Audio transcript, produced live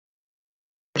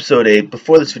episode 8.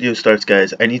 Before this video starts,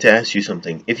 guys, I need to ask you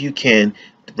something. If you can,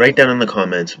 write down in the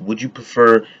comments, would you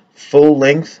prefer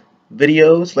full-length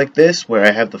videos like this, where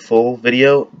I have the full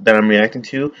video that I'm reacting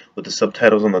to with the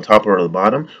subtitles on the top or the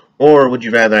bottom, or would you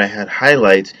rather I had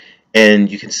highlights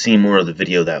and you can see more of the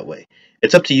video that way?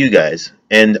 It's up to you guys,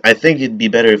 and I think it'd be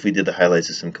better if we did the highlight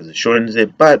system because it shortens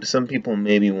it, but some people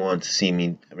maybe want to see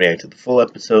me react to the full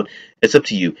episode. It's up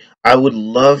to you. I would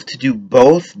love to do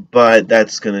both, but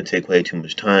that's going to take way too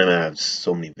much time. I have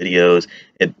so many videos.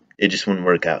 It just wouldn't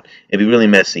work out. It'd be really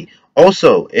messy.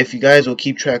 Also, if you guys will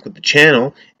keep track with the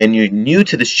channel, and you're new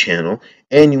to this channel,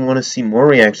 and you want to see more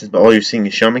reactions, but all you're seeing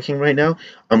is Shaman King right now,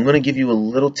 I'm going to give you a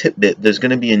little tidbit. There's going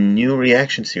to be a new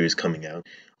reaction series coming out,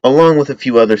 along with a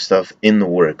few other stuff in the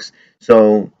works.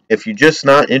 So, if you're just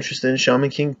not interested in Shaman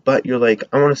King, but you're like,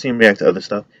 I want to see him react to other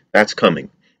stuff, that's coming.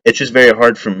 It's just very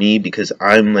hard for me because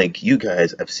I'm like you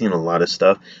guys. I've seen a lot of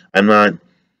stuff. I'm not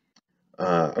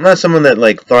someone that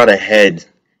like thought ahead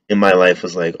in my life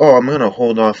was like, oh, I'm gonna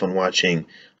hold off on watching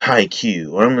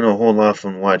Haikyuu, or I'm gonna hold off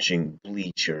on watching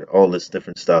Bleach, or all this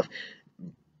different stuff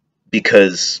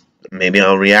because maybe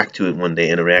I'll react to it one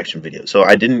day in a reaction video. So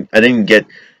I didn't get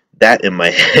that in my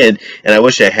head, and I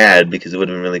wish I had because it would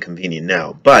have been really convenient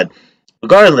now. But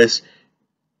regardless,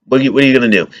 what are you gonna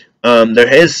do?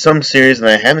 There is some series that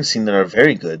I haven't seen that are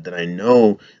very good that I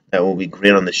know that will be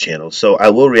great on this channel, so I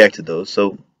will react to those.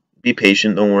 So be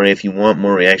patient. Don't worry. If you want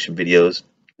more reaction videos,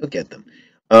 you'll get them.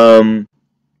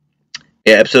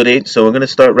 Yeah, episode 8. So we're gonna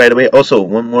start right away. Also,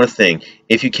 one more thing,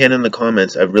 if you can in the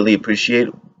comments, I really appreciate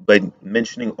by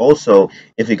mentioning also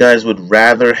if you guys would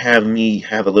rather have me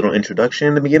have a little introduction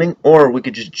in the beginning, or we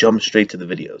could just jump straight to the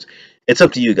videos. It's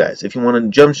up to you guys. If you want to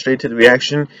jump straight to the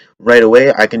reaction right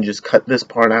away, I can just cut this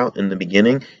part out in the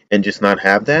beginning and just not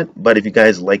have that. But if you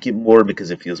guys like it more because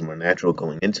it feels more natural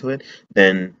going into it,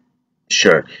 then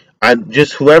sure. I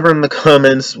just whoever in the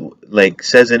comments like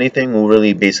says anything will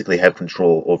really basically have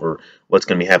control over what's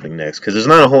going to be happening next, because there's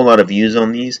not a whole lot of views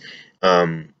on these.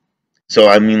 So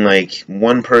I mean, like,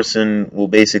 one person will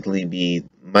basically be,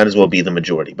 might as well be the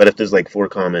majority. But if there's like 4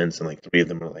 comments and like 3 of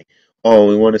them are like, oh,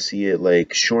 we want to see it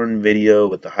like shortened video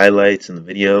with the highlights in the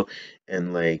video,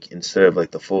 and like instead of like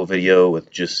the full video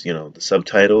with just, you know, the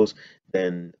subtitles,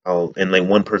 then and like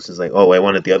one person's like, oh, I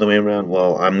want it the other way around.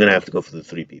 Well, I'm gonna have to go for the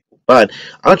 3 people. But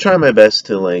I'll try my best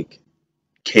to like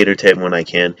cater to everyone I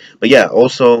can. But yeah,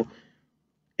 also,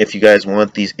 if you guys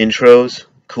want these intros,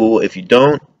 cool. If you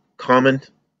don't, comment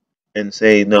and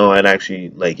say no. I'd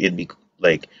actually like it'd be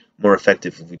like more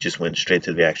effective if we just went straight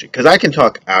to the reaction, because I can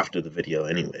talk after the video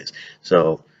anyways.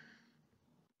 So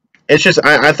it's just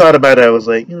I thought about it. I was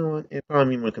like, you know what, it'd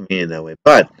probably be more convenient that way.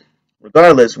 But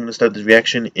regardless, I'm gonna start this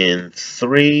reaction in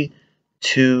 3,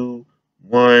 2,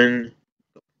 1.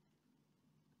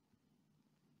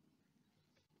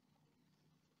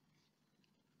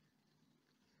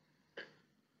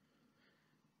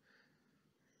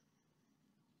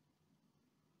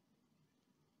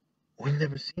 We've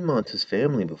never seen Monta's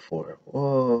family before.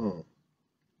 Whoa.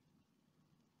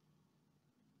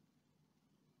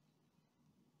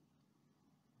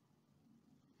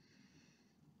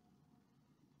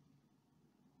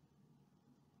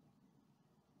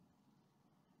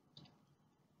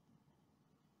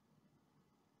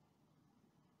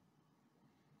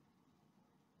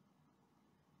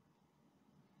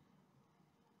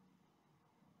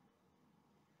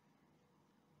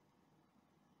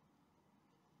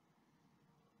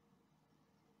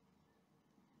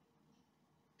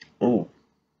 Oh.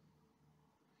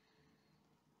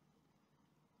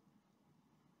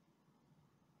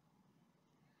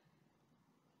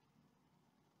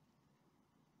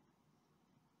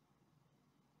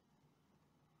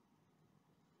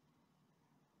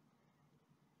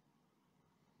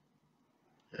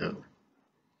 Oh.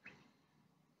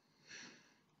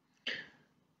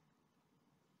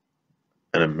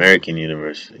 An American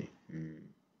university.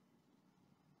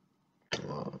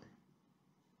 Wow.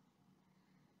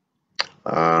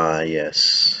 Ah,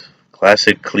 yes.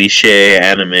 Classic cliche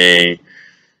anime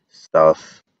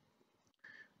stuff.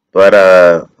 But,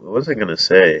 what was I gonna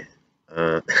say?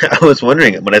 I was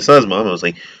wondering, when I saw his mom, I was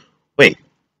like, wait,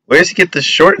 where does he get the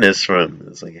shortness from?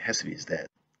 It's like, it has to be his dad.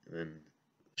 And then,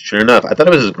 sure enough, I thought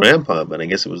it was his grandpa, but I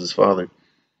guess it was his father.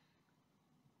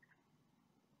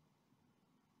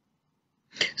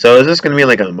 So is this gonna be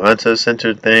like a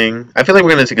Manta-centered thing? I feel like we're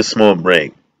gonna take a small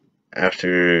break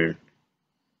after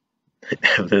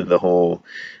after the whole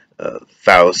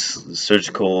Faust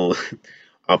surgical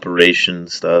operation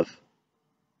stuff.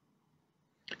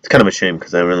 It's kind of a shame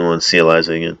because I really want to see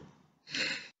Eliza again.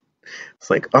 It's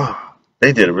like, oh,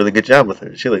 they did a really good job with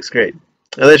her. She looks great.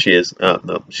 Oh, there she is. Oh,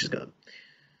 no, she's gone.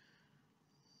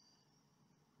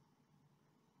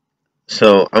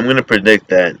 So I'm gonna predict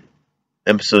that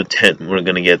episode 10 we're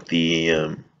gonna get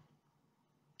the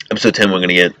episode 10 we're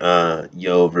gonna get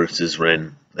Yo versus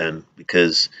Ren then,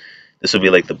 because this will be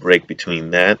like the break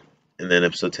between that, and then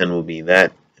episode 10 will be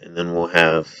that, and then we'll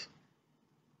have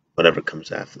whatever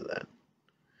comes after that.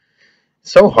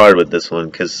 It's so hard with this one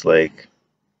because like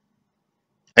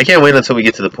I can't wait until we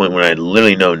get to the point where I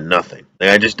literally know nothing.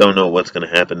 Like I just don't know what's gonna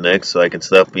happen next, so I can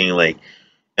stop being like,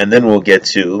 and then we'll get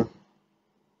to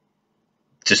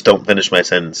just don't finish my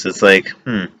sentence. It's like,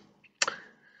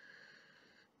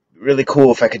 really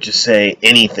cool if I could just say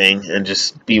anything and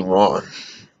just be wrong.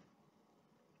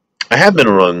 I have been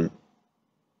wrong.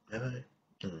 Have I?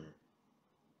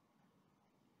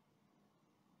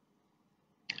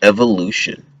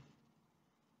 Evolution.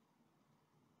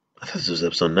 I thought this was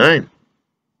episode 9.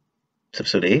 It's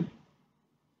episode 8?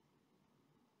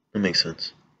 That makes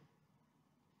sense.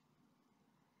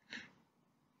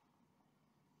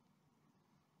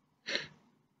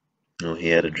 Oh, he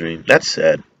had a dream. That's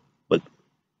sad. But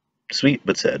sweet,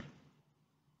 but sad.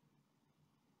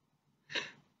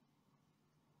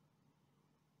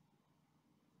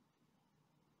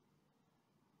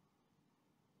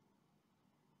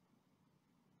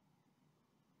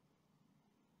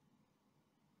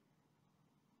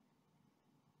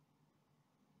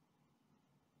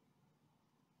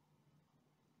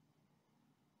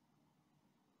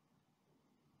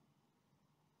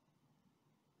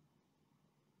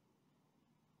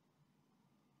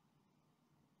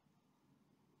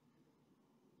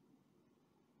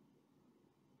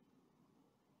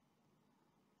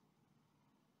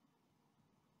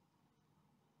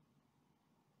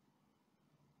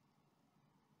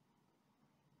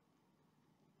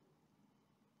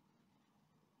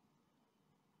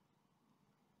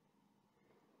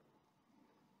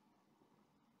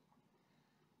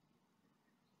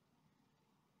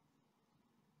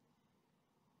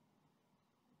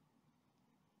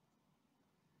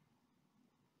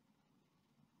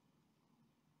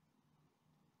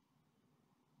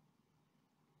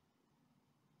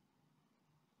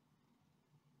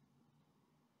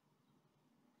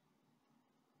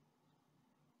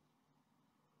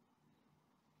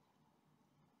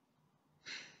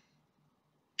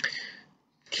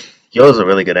 Yo's a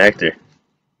really good actor.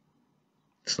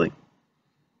 It's like,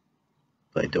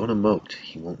 if I don't emote,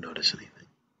 he won't notice anything.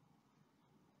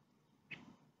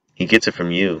 He gets it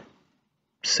from you,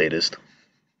 sadist.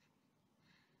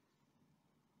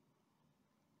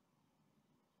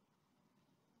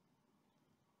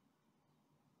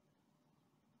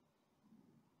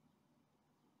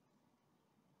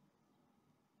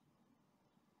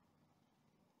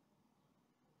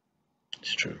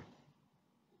 It's true.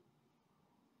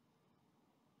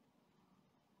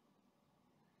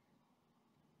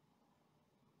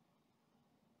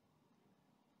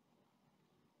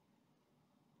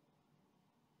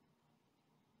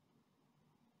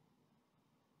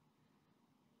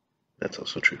 That's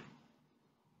also true.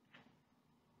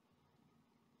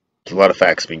 There's a lot of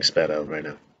facts being spat out right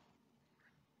now.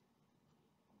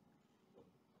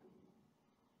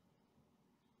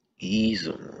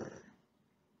 Easy.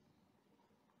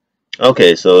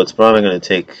 Okay, so it's probably going to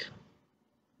take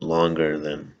longer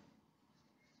than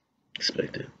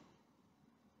expected.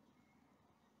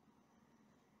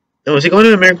 Oh, is he going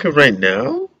to America right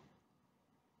now?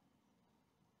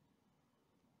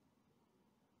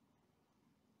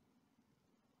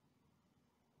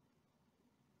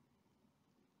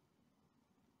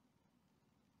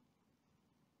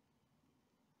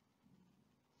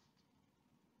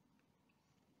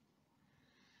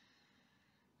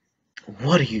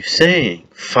 What are you saying?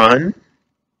 Fun?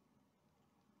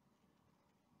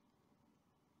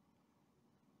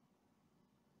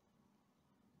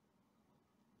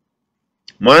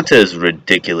 Monta is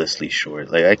ridiculously short.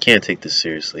 Like, I can't take this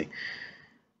seriously.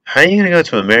 How are you going to go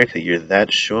to America? You're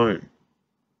that short.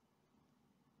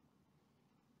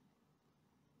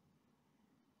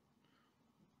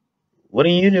 What are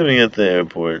you doing at the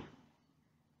airport?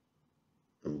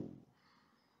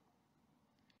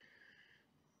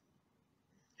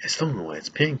 I still don't know why it's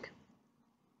pink.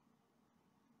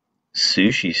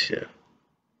 Sushi chef.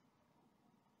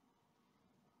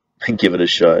 Give it a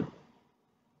shot.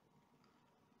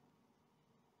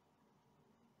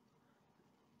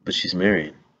 But she's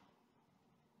married.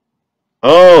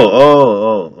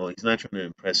 Oh, he's not trying to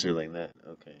impress her like that.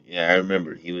 Okay. Yeah, I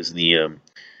remember. He was the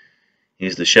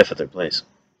chef at their place.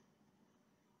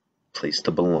 Place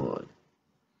to belong.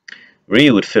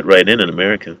 Ryu would fit right in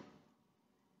America.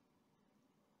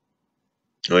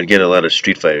 I would get a lot of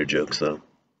Street Fighter jokes though.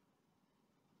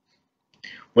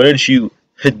 Why don't you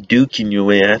Hadouken your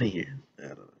way out of here? I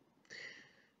don't know.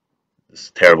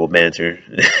 This terrible banter.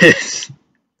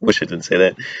 Wish I didn't say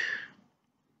that.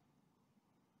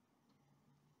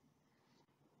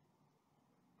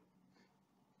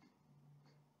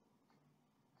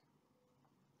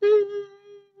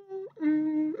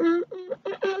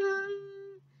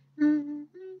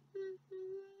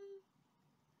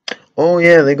 Oh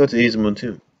yeah, they go to Izumo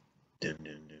too. Dun,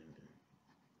 dun, dun.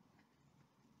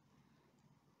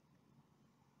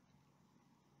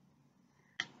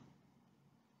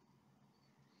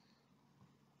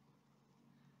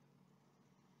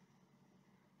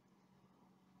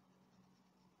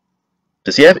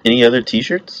 Does he have any other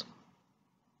T-shirts?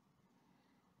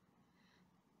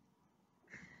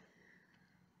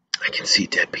 I can see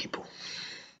dead people.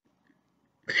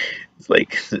 It's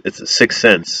like it's a sixth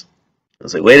sense. I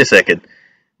was like, wait a second,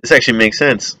 this actually makes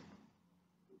sense.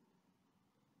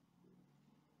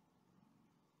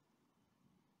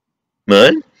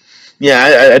 What?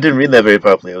 Yeah, I didn't read that very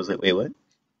properly. I was like, wait, what?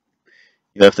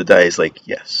 You have to die. He's like,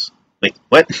 yes. Like,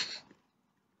 what?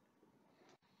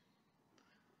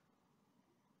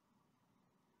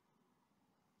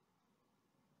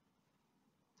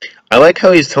 I like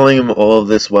how he's telling him all of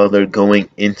this while they're going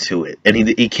into it, and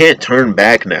he can't turn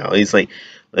back now. He's like,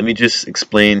 let me just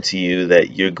explain to you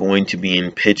that you're going to be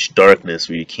in pitch darkness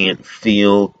where you can't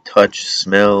feel, touch,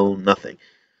 smell, nothing.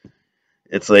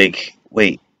 It's like,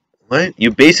 wait, what?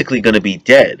 You're basically going to be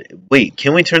dead. Wait,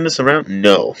 can we turn this around?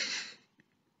 No.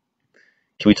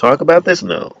 Can we talk about this?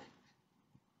 No.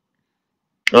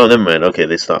 Oh, never mind. Okay,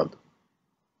 they stopped.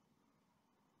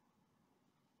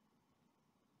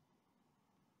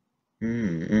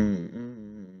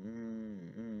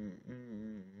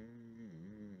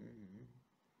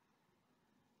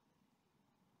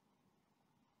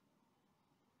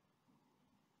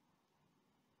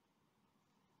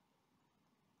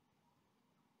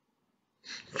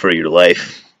 For your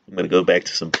life. I'm gonna go back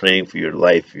to some praying for your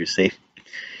life. You're safe.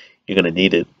 You're gonna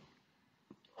need it.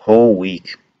 Whole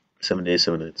week, 7 days,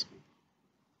 7 nights.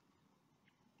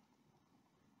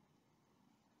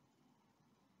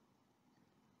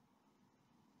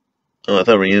 Oh, I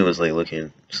thought Ryu was like looking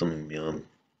at something beyond,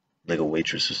 like a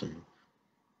waitress or something.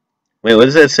 Wait, what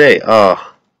does that say?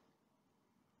 Oh,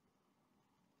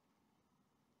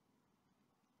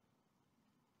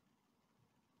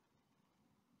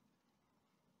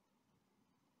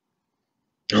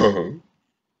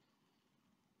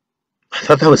 I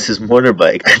thought that was his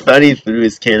motorbike. I thought he threw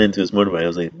his can into his motorbike. I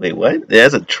was like, wait, what? It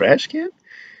has a trash can?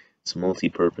 It's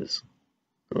multi-purpose.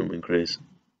 Oh my crazy.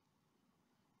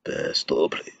 Best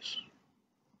place.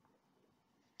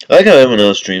 I like how everyone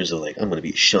else dreams of like, I'm gonna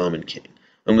be a shaman king.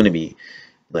 I'm gonna be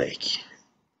like,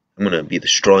 I'm gonna be the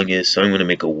strongest. I'm gonna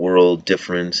make a world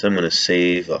difference. I'm gonna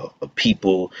save a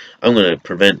people. I'm gonna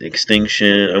prevent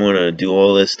extinction. I'm gonna do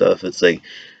all this stuff. It's like,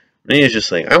 me is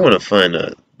just like, I wanna find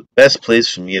the best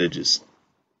place for me to just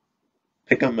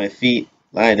pick up my feet,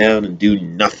 lie down, and do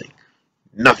nothing.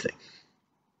 Nothing.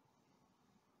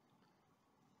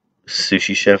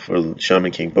 Sushi chef or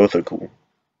shaman king, both are cool.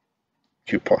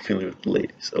 You're popular with the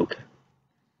ladies. Okay.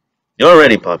 You're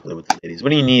already popular with the ladies. What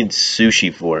do you need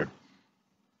sushi for?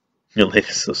 Your life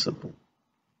is so simple.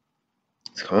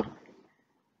 It's common.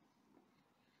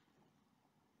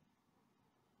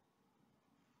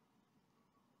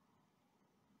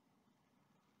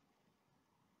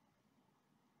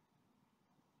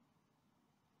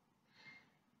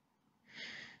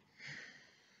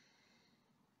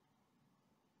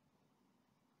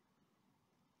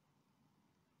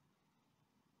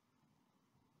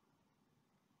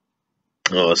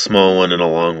 Oh, a small one and a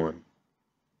long one.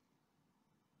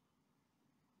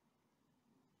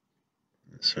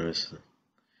 So it's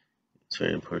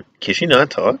very important. Can she not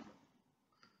talk?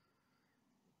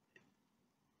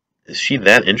 Is she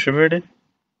that introverted?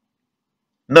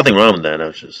 Nothing wrong with that. I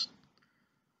was just.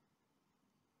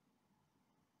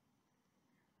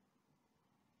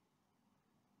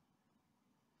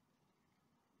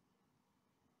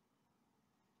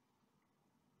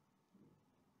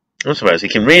 I'm surprised he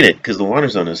can read it because the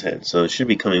water's on his head, so it should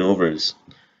be coming over his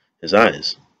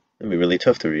eyes. That'd be really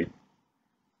tough to read.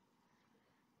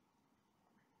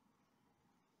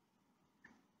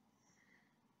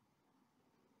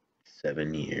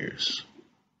 7 years.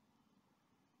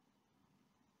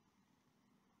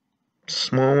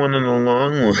 Small one and a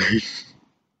long one.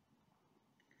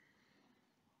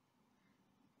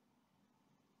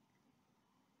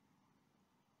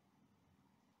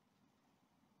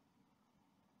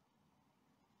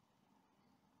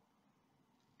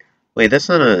 Wait, that's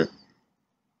not a.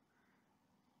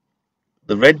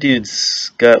 The red dude's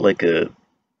got like a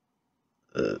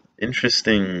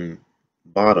interesting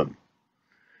bottom.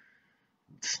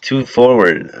 It's too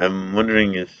forward. I'm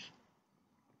wondering if.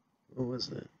 What was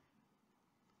that?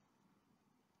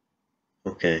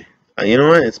 Okay. You know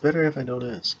what? It's better if I don't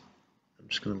ask. I'm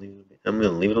just gonna leave it. I'm gonna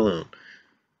leave it alone.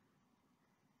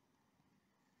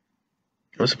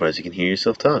 I'm surprised you can hear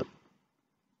yourself talk.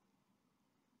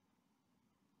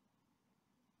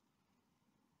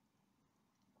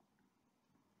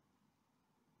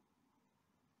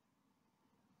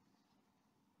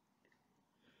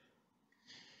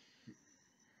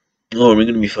 Oh, are we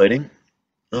gonna be fighting?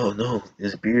 Oh no,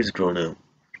 his beard's grown out.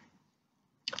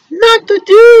 Not the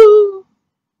do.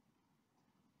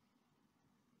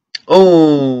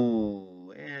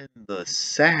 Oh, and the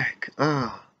sack.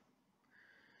 Ah,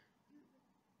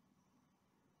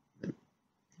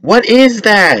 what is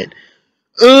that?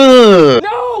 Ugh.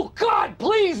 No! God,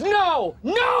 please, no!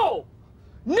 No!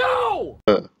 No!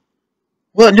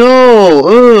 What?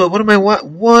 No. Ugh. What am I?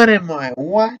 What am I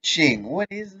watching? What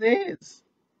is this?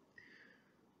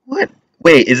 What?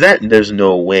 Wait, is that? There's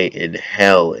no way in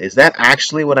hell. Is that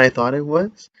actually what I thought it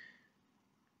was?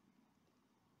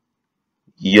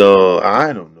 Yo,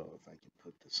 I don't know if I can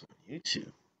put this on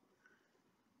YouTube.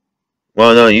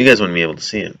 Well, no, you guys wouldn't be able to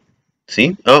see it.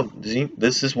 See? Oh, see?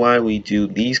 This is why we do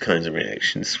these kinds of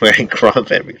reactions where I crop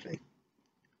everything.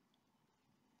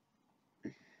 I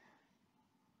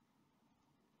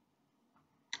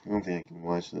don't think I can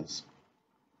watch this.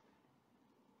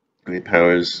 Great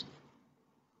powers.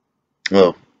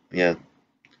 Oh, yeah.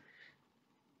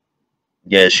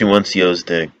 Yeah, she wants Yo's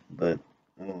dick, but.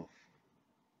 Oh.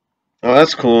 Oh,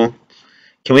 that's cool.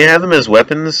 Can we have them as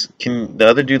weapons? Can the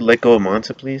other dude let go of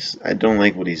Manta, please? I don't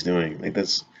like what he's doing. Like,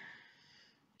 that's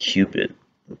Cupid.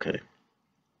 Okay.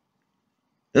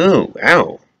 Oh,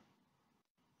 ow.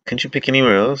 Couldn't you pick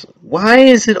anywhere else? Why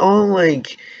is it all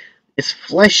like. It's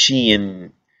fleshy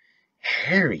and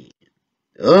hairy?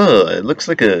 Ugh, it looks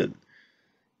like a.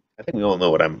 I think we all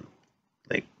know what I'm.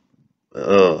 Like,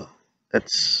 ugh.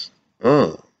 That's.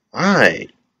 Ugh. Why?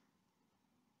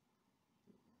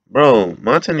 Bro,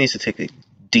 Manta needs to take a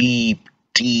deep,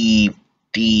 deep,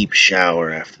 deep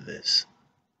shower after this.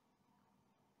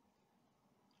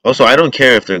 Also, I don't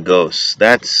care if they're ghosts.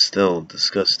 That's still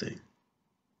disgusting.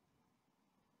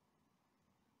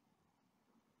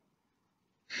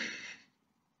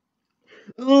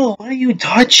 Oh, why are you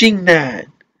touching that?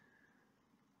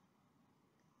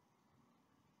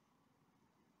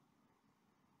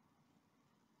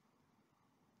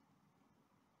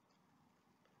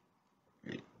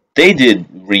 They did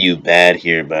Ryu bad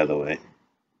here, by the way.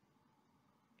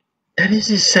 That is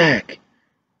his sack.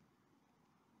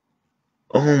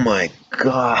 Oh my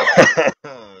god.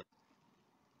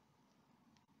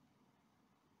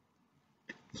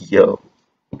 Yo,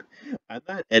 I'm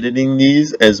not editing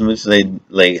these as much as I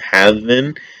like have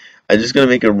been. I'm just gonna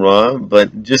make it raw,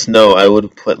 but just know I would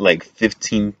have put like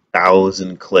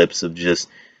 15,000 clips of just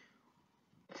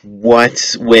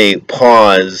what? Wait,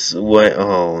 pause. What?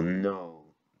 Oh no,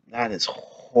 that is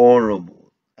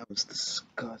horrible. That was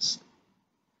disgusting.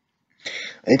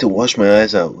 I need to wash my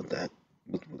eyes out with that.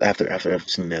 After I've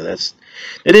seen that,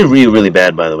 they did really really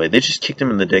bad. By the way, they just kicked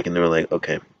him in the dick, and they were like,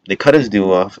 okay, they cut his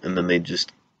do off, and then they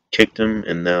just kicked him,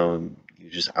 and now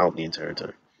he's just out the entire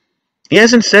time. He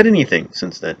hasn't said anything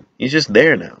since then. He's just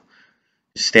there now,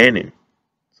 just standing.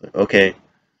 It's like, okay,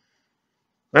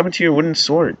 what happened to your wooden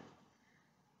sword?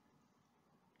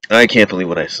 I can't believe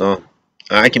what I saw.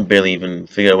 I can barely even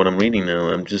figure out what I'm reading now.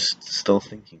 I'm just still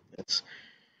thinking.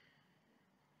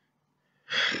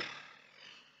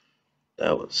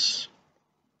 That was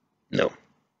no.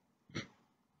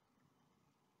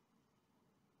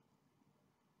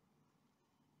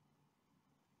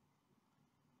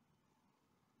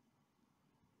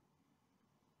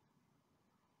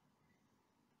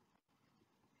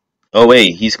 Oh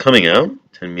wait, he's coming out.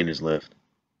 10 meters left.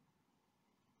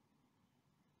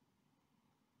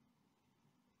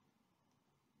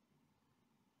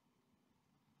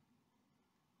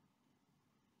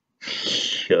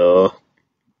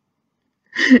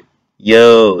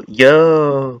 Yo,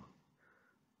 yo.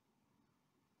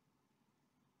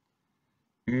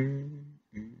 Mm,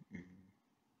 mm, mm.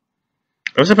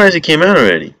 I'm surprised it came out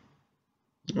already.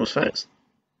 It was fast,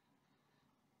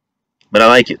 but I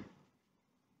like it.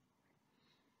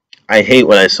 I hate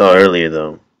what I saw earlier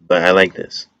though, but I like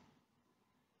this.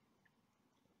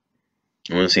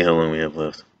 I want to see how long we have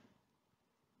left.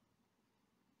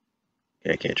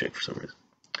 Yeah, I can't check for some reason.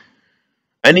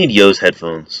 I need Yo's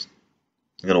headphones.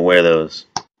 I'm gonna wear those.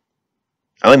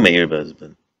 I like my earbuds,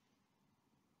 but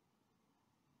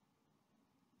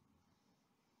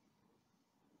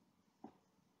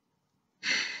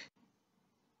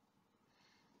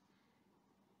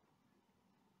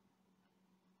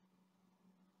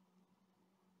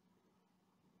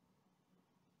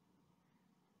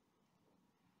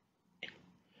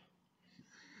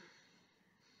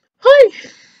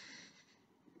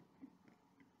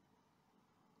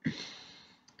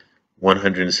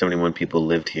 171 people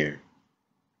lived here.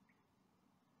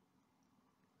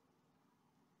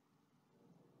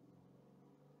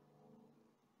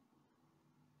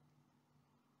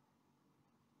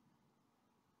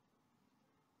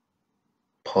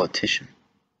 Politician.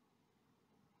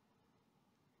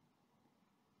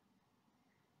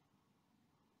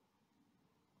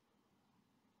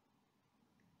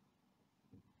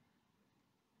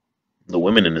 The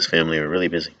women in his family are really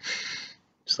busy.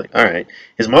 Just like, all right.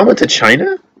 His mom went to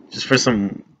China just for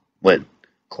some what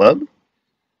club?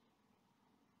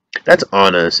 That's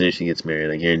Anna. As soon as she gets married,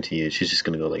 I guarantee you, she's just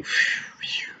gonna go like,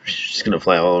 she's gonna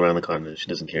fly all around the continent. She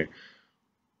doesn't care.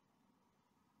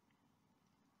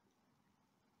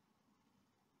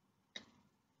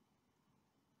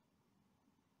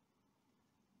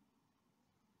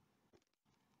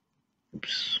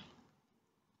 Oops.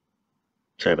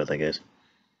 Sorry about that, guys.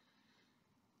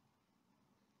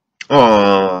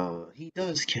 Oh, he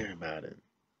does care about it.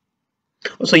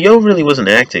 Oh, so Yo really wasn't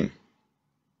acting.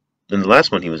 In the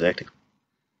last one, he was acting.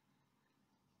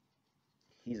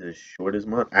 He's as short as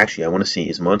Mont. Actually, I want to see.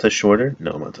 Is Monta shorter?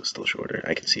 No, Monta's still shorter.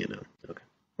 I can see it now. Okay.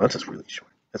 Monta's really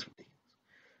short. That's ridiculous.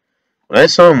 When I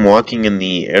saw him walking in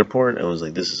the airport, I was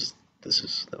like, this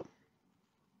is no.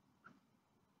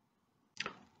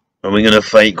 Are we gonna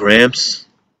fight Gramps?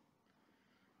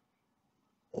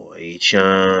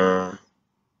 Oichan.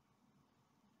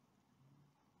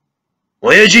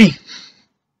 Oyaji!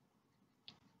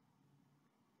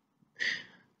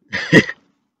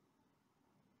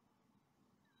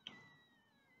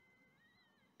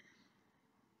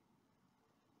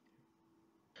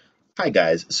 Hi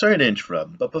guys, sorry to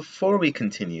interrupt, but before we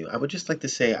continue, I would just like to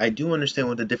say I do understand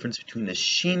what the difference between a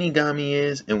Shinigami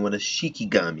is and what a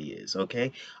Shikigami is,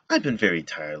 okay? I've been very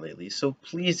tired lately, so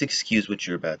please excuse what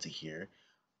you're about to hear.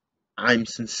 I'm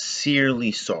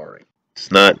sincerely sorry. It's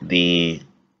not the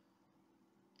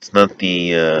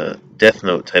Death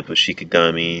Note type of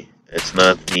Shikigami. It's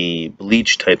not the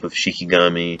Bleach type of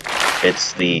Shikigami.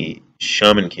 It's the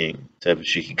Shaman King type of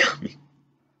Shikigami.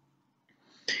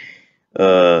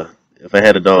 If I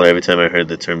had $1 every time I heard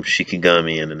the term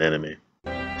Shikigami in an anime.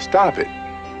 Stop it.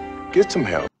 Get some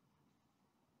help.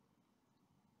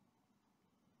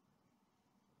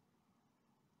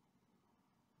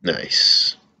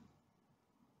 Nice.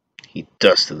 He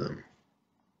dusted them.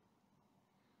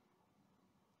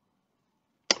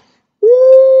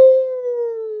 Ooh,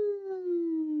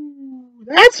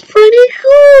 that's pretty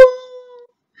cool.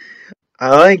 I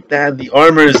like that the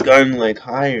armor's gotten like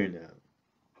higher now.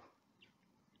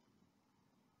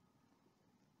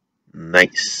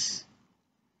 Nice.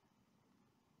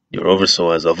 Your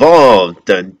oversoul has evolved.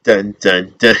 Dun dun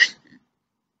dun dun.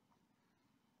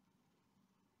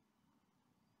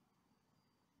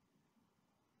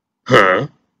 Huh?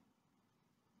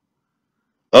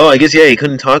 Oh, I guess yeah, he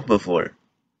couldn't talk before.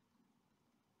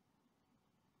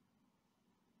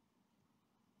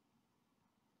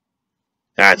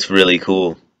 That's really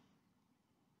cool.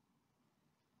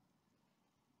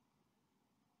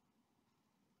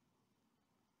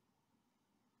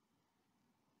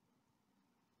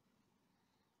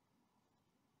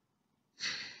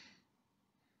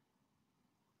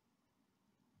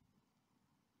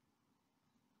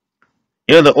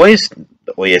 You know the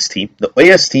OST.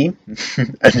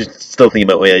 I'm just still thinking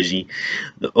about OIG.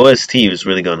 The OST has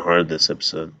really gone hard this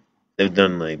episode. They've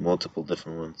done like multiple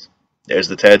different ones. There's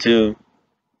the tattoo.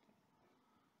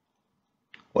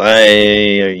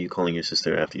 Why are you calling your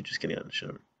sister after you just getting out of the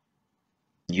shower?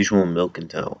 Usual milk and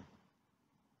towel.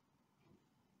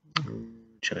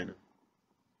 China.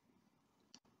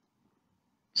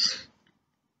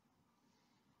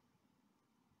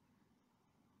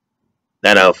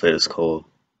 That outfit is cold.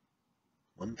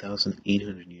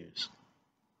 1,800 years.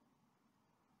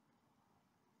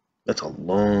 That's a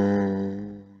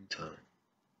long time.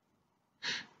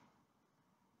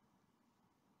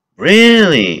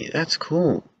 Really? That's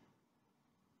cool.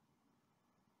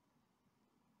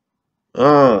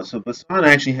 Oh, so Basan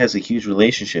actually has a huge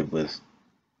relationship with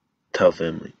Tao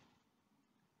family.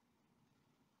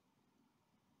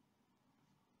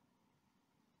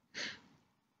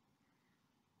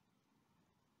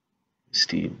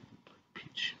 Steve,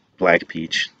 Peach, Black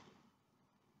Peach.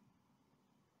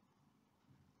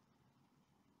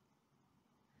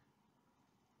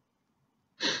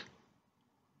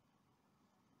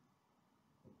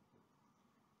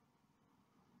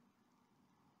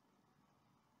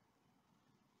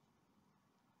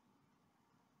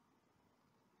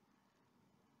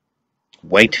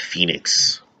 White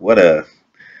Phoenix. What a.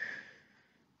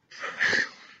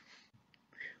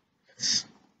 It's,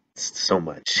 it's so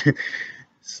much.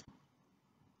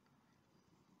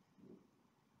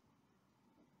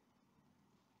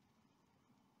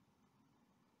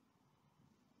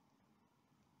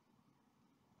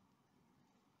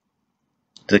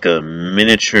 It's like a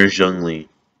miniature Zhongli.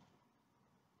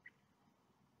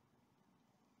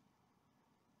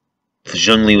 If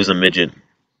Zhongli was a midget,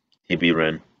 he'd be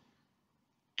Ren.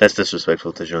 That's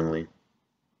disrespectful to Zhongli.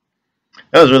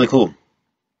 That was really cool.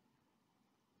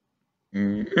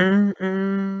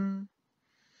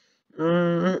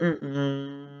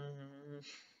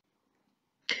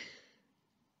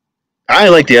 I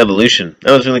like the evolution.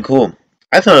 That was really cool.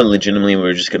 I thought legitimately we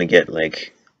were just gonna get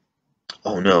like,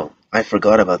 oh no, I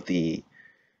forgot about the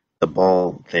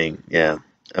ball thing. Yeah,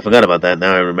 I forgot about that.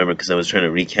 Now I remember because I was trying to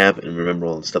recap and remember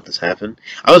all the stuff that's happened.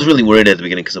 I was really worried at the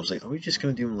beginning because I was like, are we just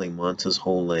gonna do like Manta's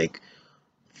whole like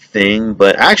thing?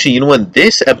 But actually, you know what?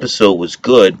 This episode was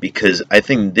good because I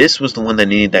think this was the one that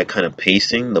needed that kind of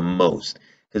pacing the most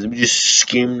because we just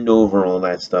skimmed over all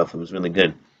that stuff. It was really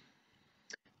good.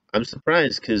 I'm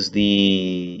surprised because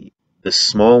the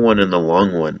small one and the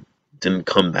long one didn't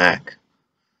come back.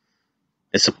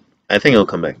 It's a, I think it'll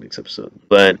come back next episode.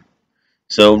 But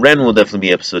so Ren will definitely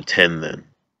be episode 10 then.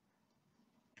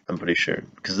 I'm pretty sure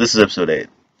because this is episode 8.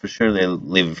 For sure they'll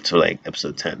leave to like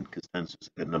episode 10 because 10 is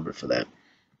just a good number for that.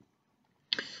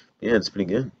 Yeah, it's pretty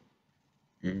good.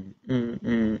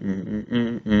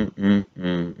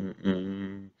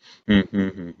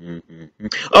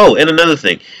 Oh, and another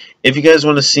thing, if you guys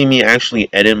want to see me actually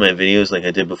edit my videos like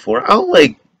I did before, I'll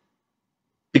like,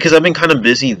 because I've been kind of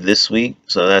busy this week,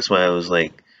 so that's why I was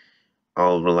like,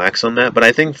 I'll relax on that. But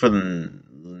I think from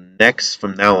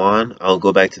now on, I'll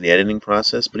go back to the editing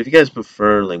process. But if you guys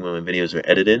prefer like when my videos are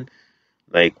edited,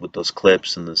 like with those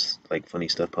clips and this like funny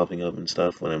stuff popping up and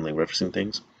stuff when I'm like referencing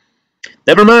things,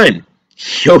 never mind.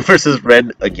 Yo versus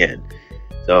Red again.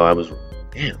 So I was,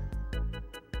 damn.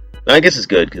 I guess it's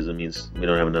good because it means we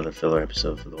don't have another filler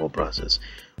episode for the whole process.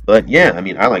 But yeah, I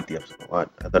mean, I liked the episode a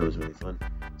lot. I thought it was really fun.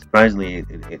 Surprisingly,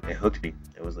 it hooked me.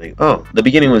 It was like, oh, the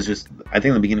beginning was just, I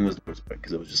think the beginning was the worst part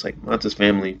because it was just like, Manta's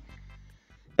family,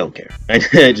 don't care.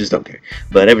 I just don't care.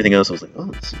 But everything else, I was like, oh,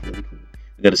 this is really cool.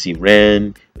 We got to see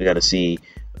Ren. We got to see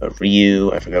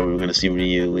Ryu. I forgot we were going to see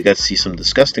Ryu. We got to see some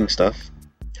disgusting stuff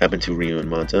happen to Ryu and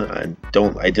Manta.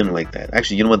 I didn't like that.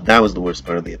 Actually, you know what? That was the worst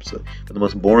part of the episode. But the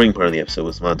most boring part of the episode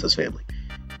was Manta's family.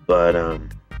 But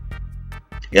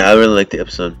yeah, I really like the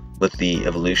episode with the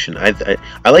evolution. I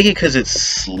like it because it's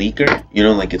sleeker. You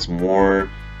know, like it's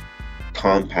more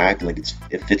compact. Like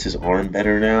it fits his arm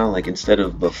better now. Like instead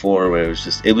of before where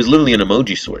it was literally an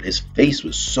emoji sword. His face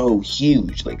was so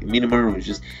huge. Like Minamaru was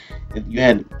just, you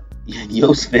had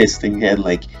Yo's fist and you had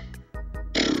like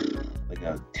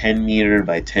a 10 meter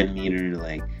by 10 meter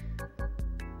like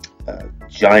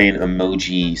giant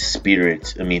emoji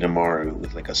spirit Amidamaru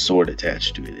with like a sword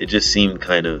attached to it. It just seemed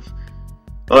kind of,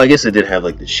 well, I guess it did have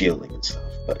like the shielding and stuff,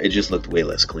 but it just looked way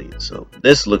less clean. So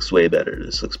this looks way better.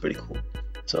 This looks pretty cool.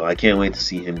 So I can't wait to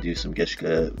see him do some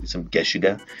Getsuga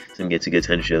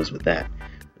Tenshows with that.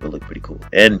 It'll look pretty cool.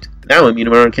 And now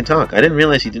Amidamaru can talk. I didn't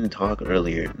realize he didn't talk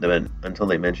earlier until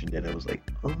they mentioned it. I was like,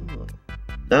 oh.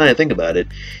 Now that I think about it,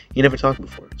 he never talked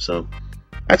before, so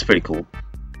that's pretty cool.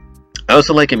 I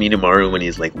also like Amidamaru when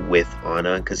he's like with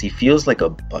Anna, because he feels like a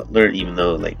butler, even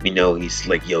though like we know he's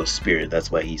like Yo's spirit.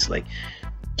 That's why he's like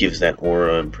gives that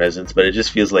aura and presence. But it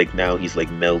just feels like now he's like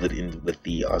melded in with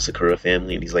the Asakura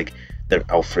family, and he's like their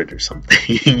Alfred or something.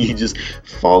 He just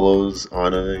follows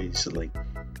Anna. He's just like,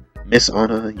 Miss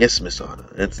Anna, yes, Miss Anna.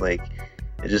 And it's like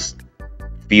it just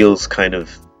feels kind of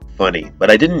funny. But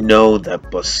I didn't know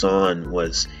that Basan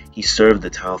he served the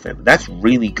Tao family. That's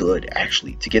really good,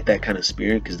 actually, to get that kind of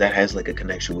spirit, because that has like a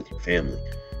connection with your family.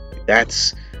 Like,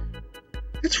 that's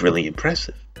really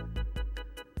impressive.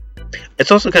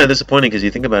 It's also kind of disappointing because you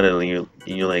think about it and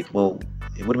you're like, well,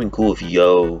 it would have been cool if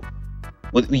Yo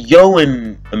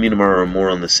and Amidamaru are more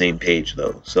on the same page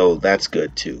though, so that's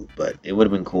good too. But it would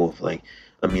have been cool if like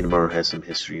Amidamaru has some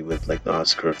history with like the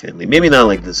Asakura family. Maybe not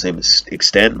like the same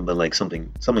extent, but like something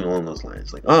along those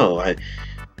lines. Like, oh, I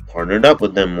partnered up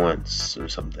with them once or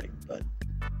something. But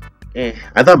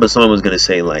I thought Basan was gonna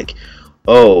say like,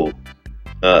 oh,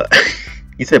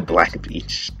 he said Black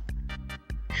Peach.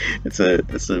 I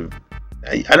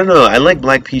don't know. I like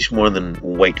Black Peach more than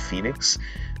White Phoenix,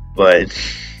 but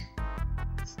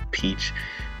Peach.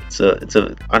 It's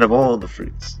a out of all the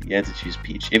fruits, you had to choose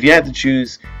Peach. If you had to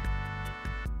choose.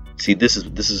 See, this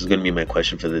is going to be my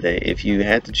question for the day. If you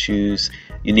had to choose,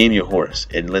 you name your horse,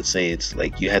 and let's say it's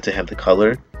like you had to have the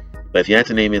color, but if you had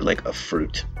to name it like a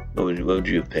fruit, what would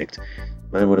you have picked?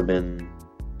 Mine would have been,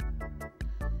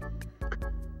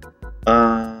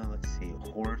 let's see,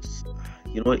 horse.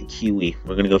 You know what? Kiwi.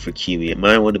 We're gonna go for kiwi.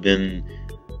 Mine would have been.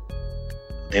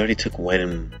 They already took white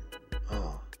and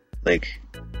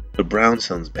but brown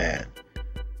sounds bad.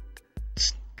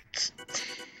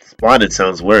 Spotted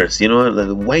sounds worse. You know what?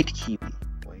 Like, white kiwi.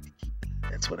 White kiwi.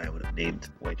 That's what I would have named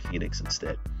White Phoenix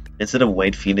instead. Instead of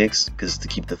White Phoenix, because to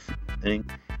keep the thing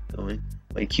going.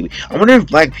 White kiwi. I wonder if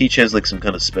Black Peach has like some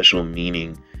kind of special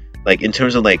meaning, like in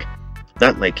terms of like,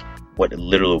 not like what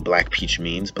literal Black Peach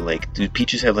means, but like, do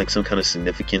peaches have like some kind of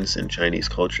significance in Chinese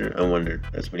culture? I wonder.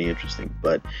 That's pretty interesting.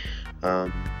 But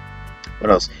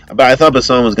what else? But I thought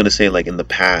Basan was gonna say like in the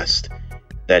past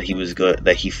that he was good,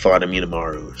 that he fought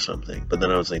Amidamaru or something. But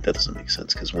then I was like, that doesn't make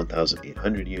sense because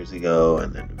 1,800 years ago,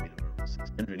 and then Amidamaru was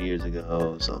 600 years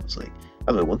ago. So I was like,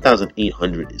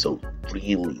 1,800 is a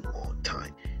really long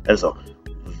time. That is a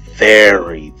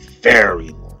very, very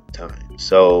long time.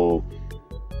 So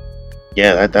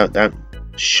yeah, that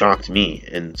shocked me,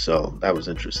 and so that was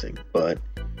interesting. But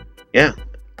yeah,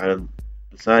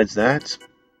 besides that,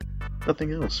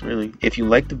 nothing else really. If you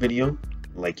like the video,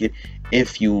 like it.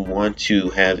 If you want to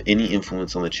have any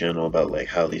influence on the channel about like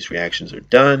how these reactions are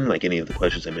done, like any of the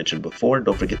questions I mentioned before,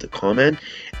 don't forget to comment.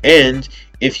 And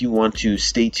if you want to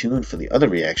stay tuned for the other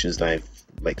reactions that I've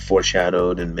like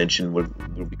foreshadowed and mentioned will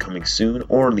be coming soon,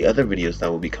 or the other videos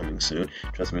that will be coming soon,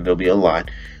 trust me, there'll be a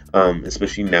lot,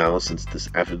 especially now since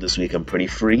after this week I'm pretty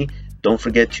free. Don't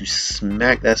forget to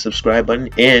smack that subscribe button,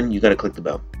 and you gotta click the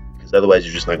bell, because otherwise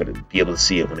you're just not gonna be able to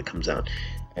see it when it comes out.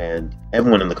 And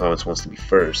everyone in the comments wants to be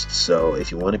first, so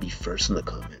if you want to be first in the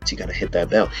comments, you gotta hit that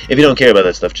bell. If you don't care about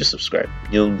that stuff, just subscribe.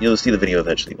 You'll see the video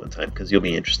eventually one time, because you'll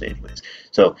be interested anyways.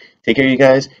 So take care, you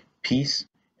guys. Peace,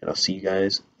 and I'll see you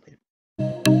guys